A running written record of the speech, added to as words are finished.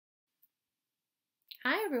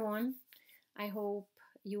Hi, everyone. I hope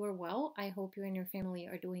you are well. I hope you and your family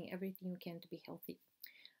are doing everything you can to be healthy.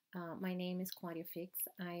 My name is Claudia Fiks.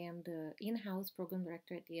 I am the in house program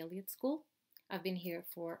director at the Eliot School. I've been here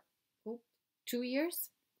for 2 years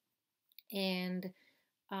and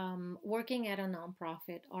working at a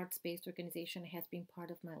nonprofit arts based organization has been part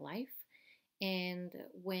of my life. And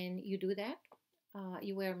when you do that,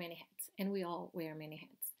 you wear many hats, and we all wear many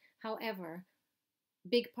hats. However,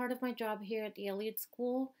 big part of my job here at the Eliot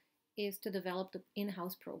School is to develop the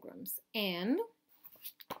in-house programs and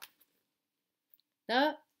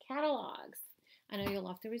the catalogs. I know you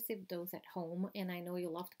love to receive those at home, and I know you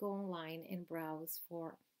love to go online and browse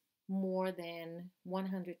for more than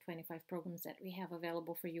 125 programs that we have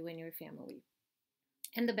available for you and your family.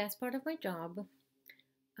 And the best part of my job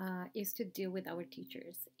is to deal with our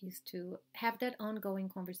teachers, is to have that ongoing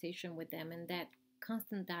conversation with them and that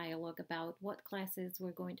constant dialogue about what classes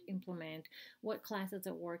we're going to implement, what classes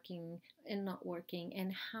are working and not working,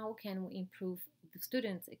 and how can we improve the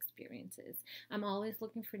students' experiences. I'm always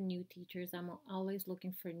looking for new teachers. I'm always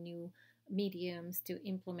looking for new mediums to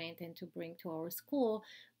implement and to bring to our school.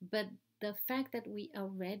 But the fact that we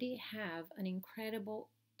already have an incredible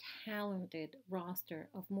talented roster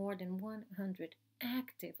of more than 100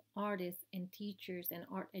 active artists and teachers and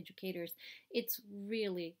art educators. It's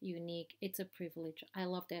really unique. It's a privilege. I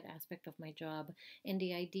love that aspect of my job. And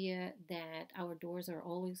the idea that our doors are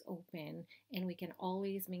always open and we can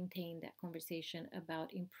always maintain that conversation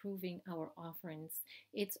about improving our offerings,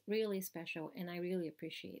 it's really special and I really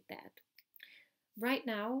appreciate that. Right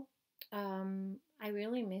now, I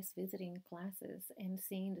really miss visiting classes and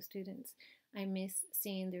seeing the students. I miss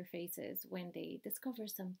seeing their faces when they discover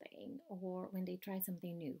something or when they try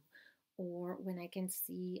something new or when I can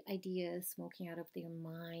see ideas smoking out of their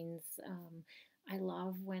minds. I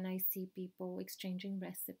love when I see people exchanging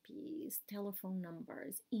recipes, telephone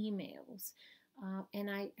numbers, emails.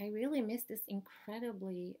 And I really miss this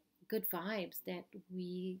incredibly good vibes that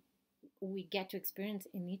we get to experience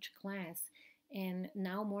in each class. And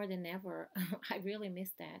now more than ever, I really miss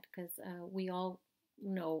that because we all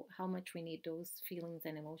know how much we need those feelings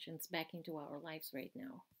and emotions back into our lives right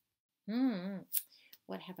now. Hmm,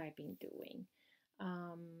 what have I been doing?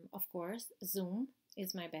 Of course, Zoom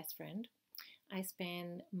is my best friend. I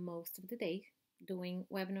spend most of the day doing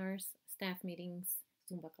webinars, staff meetings,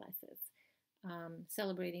 Zumba classes,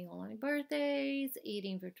 celebrating online birthdays,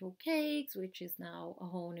 eating virtual cakes, which is now a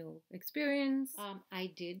whole new experience.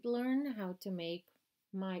 I did learn how to make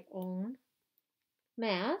my own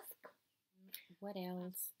mask. What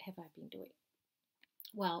else have I been doing?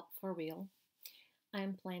 Well, for real,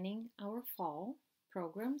 I'm planning our fall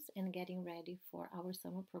programs and getting ready for our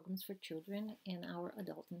summer programs for children and our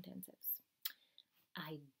adult intensives.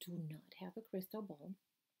 I do not have a crystal ball,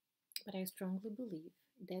 but I strongly believe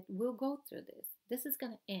that we'll go through this. This is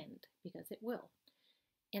going to end because it will.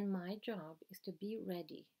 And my job is to be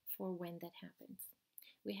ready for when that happens.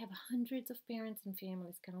 We have hundreds of parents and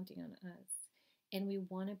families counting on us, and we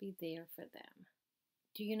want to be there for them.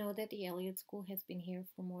 Do you know that the Eliot School has been here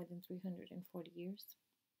for more than 340 years?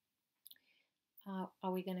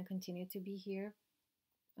 Are we going to continue to be here?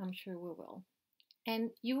 I'm sure we will. And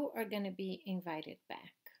you are going to be invited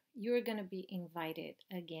back. You're going to be invited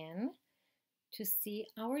again to see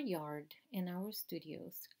our yard and our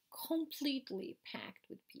studios completely packed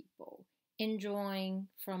with people, enjoying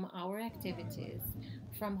from our activities,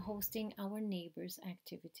 from hosting our neighbors'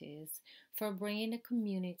 activities, for bringing the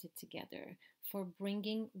community together, for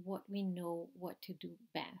bringing what we know what to do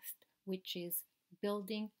best, which is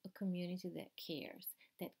building a community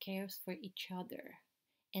that cares for each other.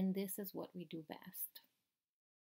 And this is what we do best.